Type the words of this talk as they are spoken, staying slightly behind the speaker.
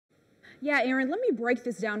Yeah, Aaron, let me break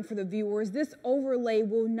this down for the viewers. This overlay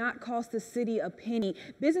will not cost the city a penny.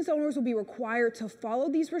 Business owners will be required to follow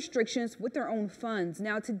these restrictions with their own funds.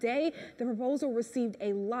 Now, today, the proposal received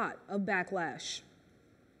a lot of backlash.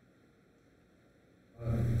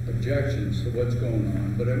 Objections to what's going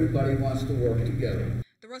on, but everybody wants to work together.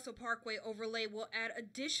 The Russell Parkway overlay will add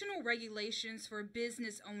additional regulations for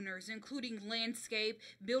business owners, including landscape,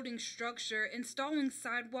 building structure, installing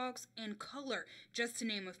sidewalks, and color, just to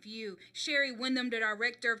name a few. Sherry Wyndham, the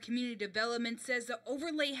Director of Community Development, says the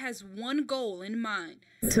overlay has one goal in mind: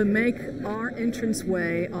 to make our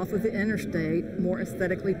entranceway off of the interstate more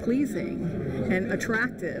aesthetically pleasing and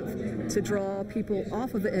attractive, to draw people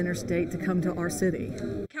off of the interstate to come to our city.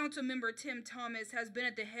 Councilmember Tim Thomas has been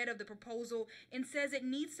at the head of the proposal and says it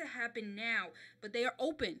needs to happen now, but they are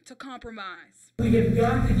open to compromise. We have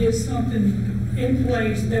got to get something in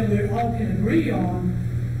place that we all can agree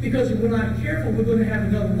on, because if we're not careful, we're going to have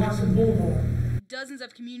another Watson Boulevard. Dozens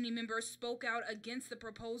of community members spoke out against the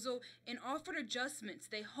proposal and offered adjustments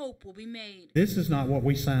they hope will be made. This is not what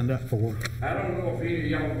we signed up for. I don't know if any of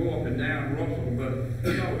y'all go up and down Russell,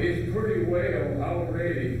 but it's pretty well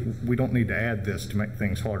already. We don't need to add this to make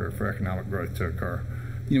things harder for economic growth to occur.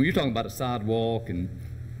 You're talking about a sidewalk and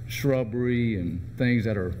shrubbery and things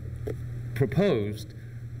that are proposed.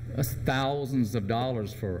 That's thousands of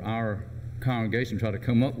dollars for our congregation to try to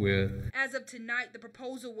come up with. As of tonight, the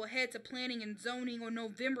proposal will head to planning and zoning on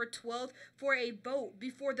November 12th for a vote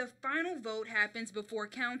before the final vote happens before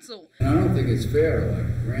council. And I don't think it's fair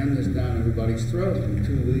to ram this down everybody's throat in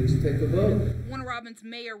 2 weeks to take a vote. Warner Robins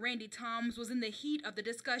Mayor Randy Toms was in the heat of the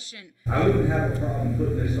discussion. I wouldn't have a problem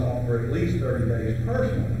putting this off for at least 30 days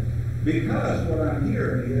personally, because what I'm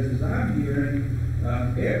hearing is I'm hearing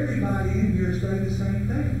everybody in here say the same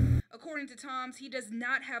thing. According to Toms, he does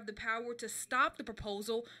not have the power to stop the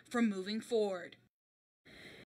proposal from moving forward.